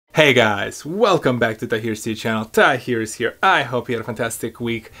Hey guys, welcome back to TohirT channel. Tahir is here. I hope you had a fantastic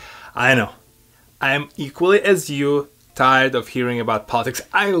week. I know, I am equally as you tired of hearing about politics.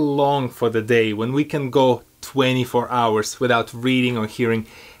 I long for the day when we can go 24 hours without reading or hearing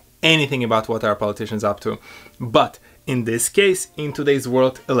anything about what our politicians are up to. But in this case, in today's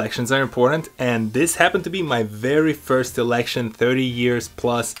world, elections are important, and this happened to be my very first election 30 years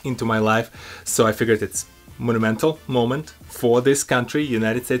plus into my life, so I figured it's monumental moment for this country,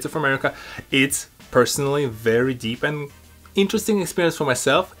 United States of America. It's personally very deep and interesting experience for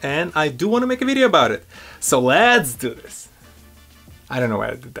myself, and I do want to make a video about it. So let's do this. I don't know why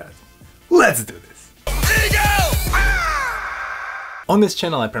I did that. Let's do this. On this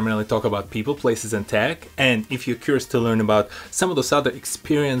channel, I primarily talk about people, places, and tech, and if you're curious to learn about some of those other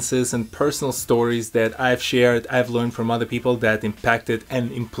experiences and personal stories that I've shared, I've learned from other people that impacted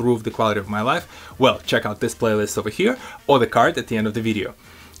and improved the quality of my life, well, check out this playlist over here or the card at the end of the video.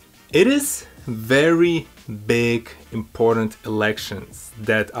 It is very big, important elections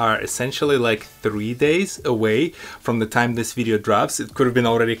that are essentially like 3 days away from the time this video drops. It could have been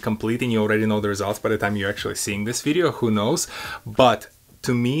already complete and you already know the results by the time you're actually seeing this video, who knows? But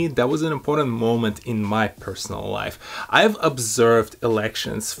to me, that was an important moment in my personal life. I've observed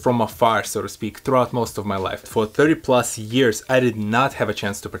elections from afar, so to speak, throughout most of my life. For 30 plus years, I did not have a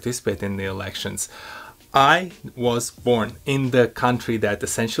chance to participate in the elections. I was born in the country that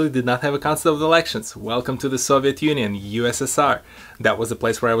essentially did not have a concept of elections. Welcome to the Soviet Union, USSR. That was the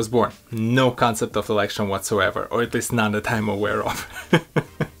place where I was born. No concept of election whatsoever, or at least none that I'm aware of.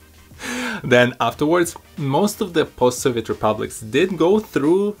 Then afterwards, most of the post-Soviet republics did go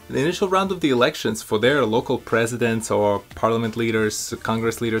through the initial round of the elections for their local presidents or parliament leaders,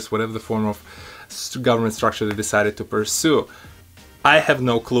 Congress leaders, whatever the form of government structure they decided to pursue. I have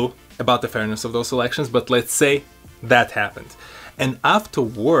no clue about the fairness of those elections, but let's say that happened. And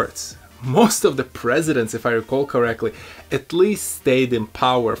afterwards, most of the presidents, if I recall correctly, at least stayed in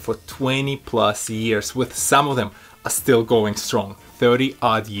power for 20 plus years, with some of them are still going strong, 30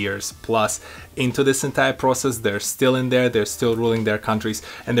 odd years plus into this entire process. They're still in there, they're still ruling their countries,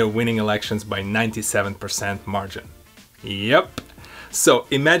 and they're winning elections by 97% margin. Yep. So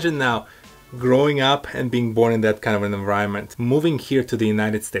imagine now growing up and being born in that kind of an environment, moving here to the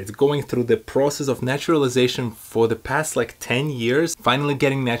United States, going through the process of naturalization for the past like 10 years, finally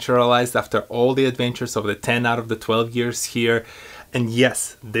getting naturalized after all the adventures of the 10 out of the 12 years here. And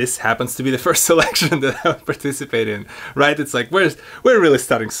yes, this happens to be the first election that I would participate in, right? It's like, we're really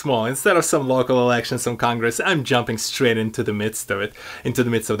starting small. Instead of some local elections, some Congress, I'm jumping straight into the midst of it, into the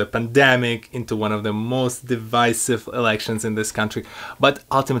midst of the pandemic, into one of the most divisive elections in this country. But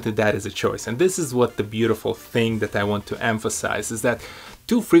ultimately, that is a choice. And this is what the beautiful thing that I want to emphasize is that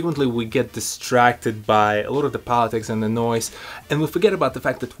too frequently we get distracted by a lot of the politics and the noise, and we forget about the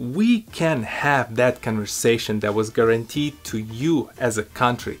fact that we can have that conversation that was guaranteed to you as a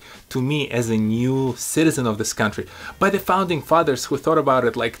country, to me as a new citizen of this country, by the founding fathers who thought about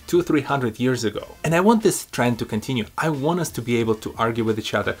it like 200-300 years ago. And I want this trend to continue. I want us to be able to argue with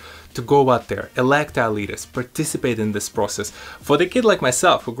each other, to go out there, elect our leaders, participate in this process. For the kid like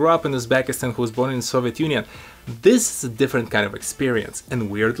myself who grew up in Uzbekistan, who was born in the Soviet Union, this is a different kind of experience,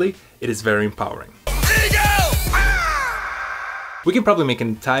 and weirdly, it is very empowering. We can probably make an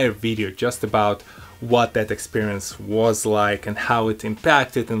entire video just about what that experience was like and how it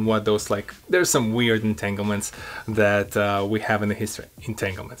impacted and what those like, there's some weird entanglements that we have in the history.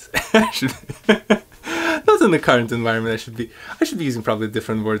 Entanglements. Not in the current environment, I should be using probably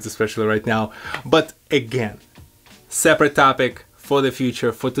different words, especially right now. But again, separate topic for the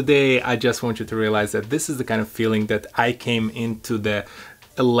future. For today, I just want you to realize that this is the kind of feeling that I came into the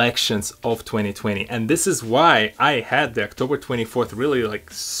elections of 2020, and this is why I had the October 24th really like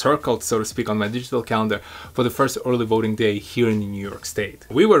circled, so to speak, on my digital calendar for the first early voting day here in New York State.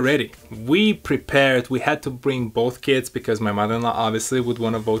 We were ready, we prepared, we had to bring both kids because my mother-in-law obviously would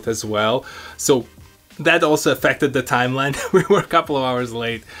want to vote as well, so that also affected the timeline. We were a couple of hours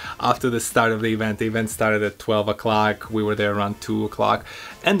late after the start of the event. The event started at 12 o'clock, we were there around 2 o'clock,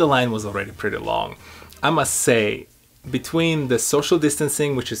 and the line was already pretty long. I must say, between the social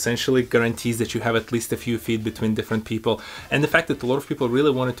distancing, which essentially guarantees that you have at least a few feet between different people, and the fact that a lot of people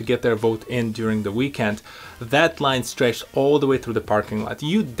really wanted to get their vote in during the weekend, that line stretched all the way through the parking lot.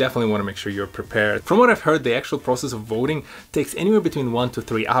 You definitely want to make sure you're prepared. From what I've heard, the actual process of voting takes anywhere between 1 to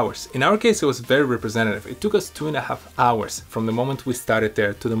 3 hours. In our case, it was very representative. It took us 2.5 hours from the moment we started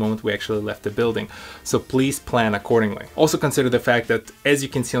there to the moment we actually left the building. So please plan accordingly. Also consider the fact that, as you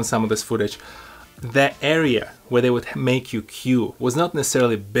can see on some of this footage, the area where they would make you queue was not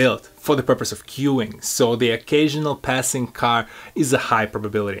necessarily built for the purpose of queuing. So the occasional passing car is a high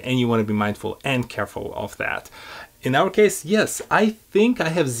probability, and you want to be mindful and careful of that. In our case, yes, I think I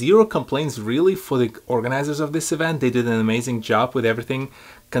have zero complaints really for the organizers of this event. They did an amazing job with everything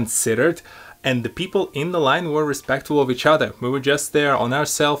considered. And the people in the line were respectful of each other. We were just there on our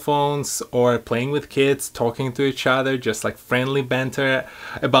cell phones or playing with kids, talking to each other, just like friendly banter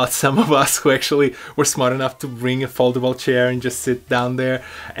about some of us who actually were smart enough to bring a foldable chair and just sit down there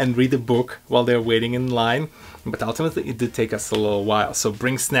and read a book while they're waiting in line. But ultimately, it did take us a little while. So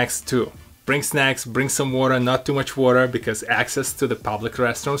bring snacks too. Bring snacks, bring some water, not too much water, because access to the public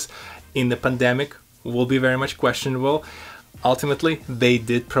restrooms in the pandemic will be very much questionable. Ultimately, they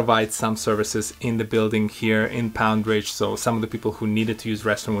did provide some services in the building here in Pound Ridge, so some of the people who needed to use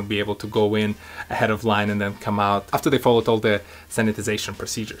restroom would be able to go in ahead of line and then come out after they followed all the sanitization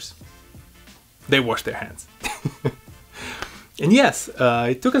procedures. They washed their hands. And yes,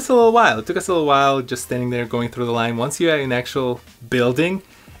 it took us a little while. It took us a little while just standing there going through the line. Once you're in actual building,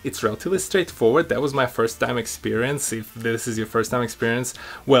 it's relatively straightforward. That was my first time experience. If this is your first time experience,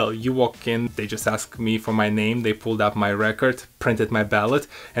 well, you walk in, they just ask me for my name, they pulled up my record, printed my ballot,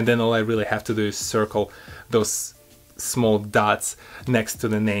 and then all I really have to do is circle those small dots next to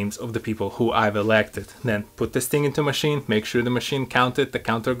the names of the people who I've elected. Then put this thing into machine, make sure the machine counted, the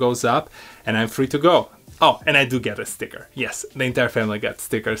counter goes up, and I'm free to go. Oh, and I do get a sticker. Yes, the entire family got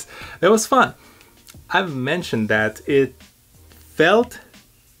stickers. That was fun. I've mentioned that it felt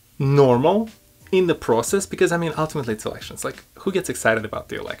normal in the process because, I mean, ultimately it's elections. Like, who gets excited about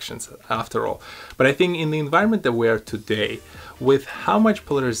the elections after all? But I think in the environment that we are today, with how much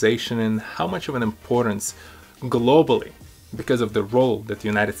polarization and how much of an importance globally, because of the role that the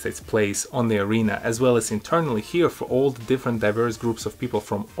United States plays on the arena, as well as internally here for all the different diverse groups of people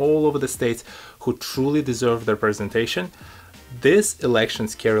from all over the states who truly deserve their representation, these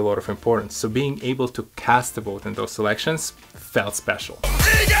elections carry a lot of importance. So being able to cast a vote in those elections felt special.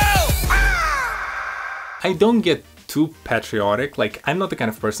 I don't get too patriotic. Like, I'm not the kind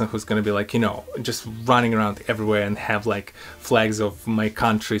of person who's gonna be like, you know, just running around everywhere and have like flags of my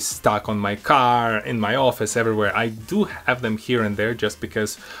country stuck on my car, in my office, everywhere. I do have them here and there just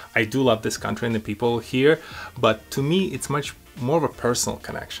because I do love this country and the people here. But to me, it's much more of a personal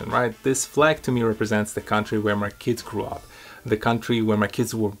connection, right? This flag to me represents the country where my kids grew up, the country where my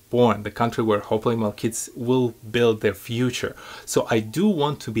kids were born, the country where hopefully my kids will build their future. So I do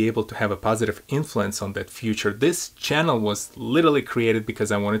want to be able to have a positive influence on that future. This channel was literally created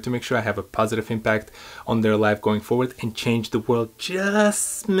because I wanted to make sure I have a positive impact on their life going forward and change the world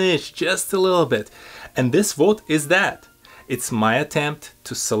just smidge, just a little bit. And this vote is that. It's my attempt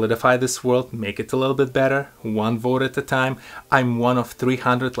to solidify this world, make it a little bit better, one vote at a time. I'm one of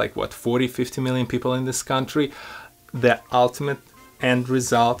 300, like what, 40, 50 million people in this country. The ultimate end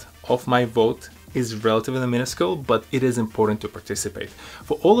result of my vote is relatively minuscule, but it is important to participate.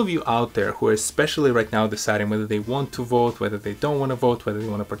 For all of you out there who are especially right now deciding whether they want to vote, whether they don't want to vote, whether they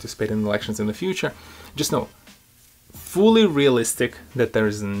want to participate in elections in the future, just know, fully realistic that there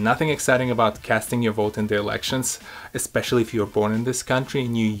is nothing exciting about casting your vote in the elections, especially if you're born in this country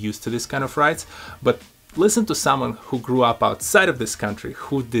and you're used to this kind of rights. But listen to someone who grew up outside of this country,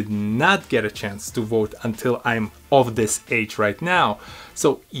 who did not get a chance to vote until I'm of this age right now.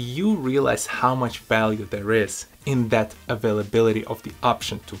 So you realize how much value there is in that availability of the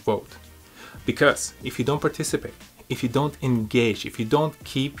option to vote. Because if you don't participate, if you don't engage, if you don't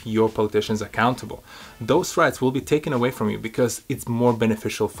keep your politicians accountable, those rights will be taken away from you because it's more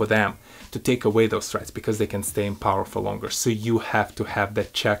beneficial for them to take away those rights because they can stay in power for longer. So you have to have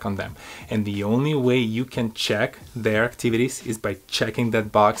that check on them. And the only way you can check their activities is by checking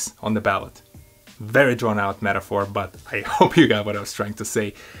that box on the ballot. Very drawn out metaphor, but I hope you got what I was trying to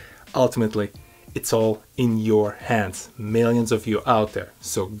say. Ultimately, it's all in your hands. Millions of you out there.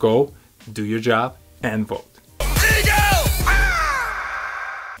 So go, do your job, and vote.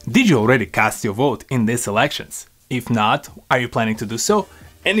 Did you already cast your vote in these elections? If not, are you planning to do so?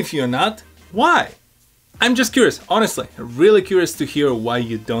 And if you're not, why? I'm just curious, honestly, really curious to hear why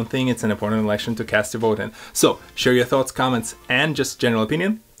you don't think it's an important election to cast your vote in. So share your thoughts, comments, and just general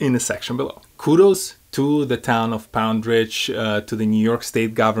opinion in the section below. Kudos to the town of Pound Ridge, to the New York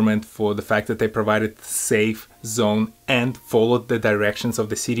State government for the fact that they provided a safe zone and followed the directions of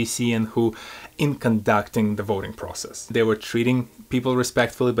the CDC and WHO in conducting the voting process. They were treating people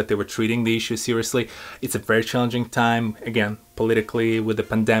respectfully, but they were treating the issue seriously. It's a very challenging time, again, politically, with the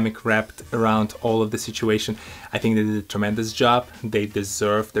pandemic wrapped around all of the situation. I think they did a tremendous job. They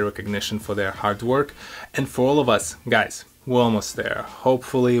deserve the recognition for their hard work. And for all of us, guys, we're almost there.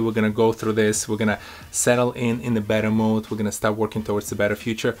 Hopefully we're gonna go through this, we're gonna settle in the better mode, we're gonna start working towards the better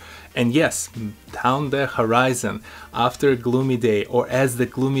future. And yes, down the horizon, after a gloomy day, or as the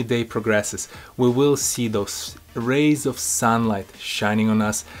gloomy day progresses, we will see those rays of sunlight shining on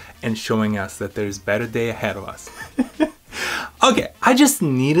us and showing us that there's a better day ahead of us. Okay, I just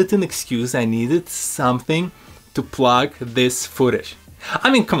needed an excuse, I needed something to plug this footage.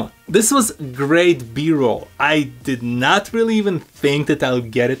 I mean, come on, this was great B-roll. I did not really even think that I'll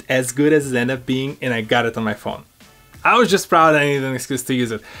get it as good as it ended up being, and I got it on my phone. I was just proud I needed an excuse to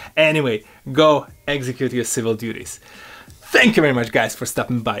use it. Anyway, go execute your civil duties. Thank you very much, guys, for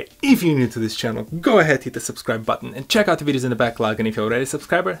stopping by. If you're new to this channel, go ahead, hit the subscribe button and check out the videos in the backlog. And if you're already a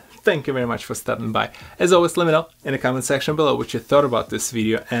subscriber, thank you very much for stopping by. As always, let me know in the comment section below what you thought about this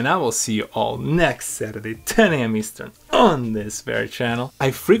video, and I will see you all next Saturday, 10 AM Eastern, on this very channel.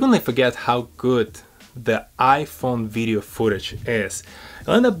 I frequently forget how good the iPhone video footage is.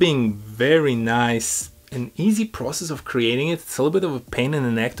 It'll end up being very nice, an easy process of creating it. It's a little bit of a pain in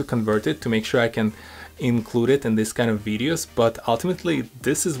the neck to convert it, to make sure I can include it in this kind of videos, but ultimately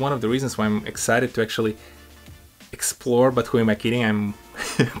this is one of the reasons why I'm excited to actually explore. But who am I kidding? I'm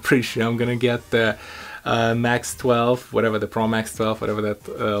pretty sure I'm gonna get the Max 12, whatever, the Pro Max 12, whatever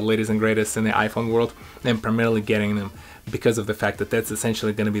that latest and greatest in the iPhone world. I'm primarily getting them because of the fact that that's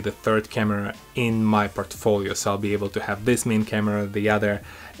essentially going to be the third camera in my portfolio. So I'll be able to have this main camera, the other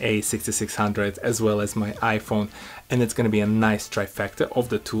A6600, as well as my iPhone, and it's going to be a nice trifecta of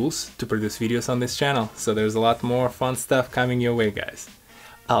the tools to produce videos on this channel. So there's a lot more fun stuff coming your way, guys.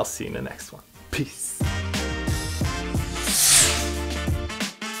 I'll see you in the next one. Peace.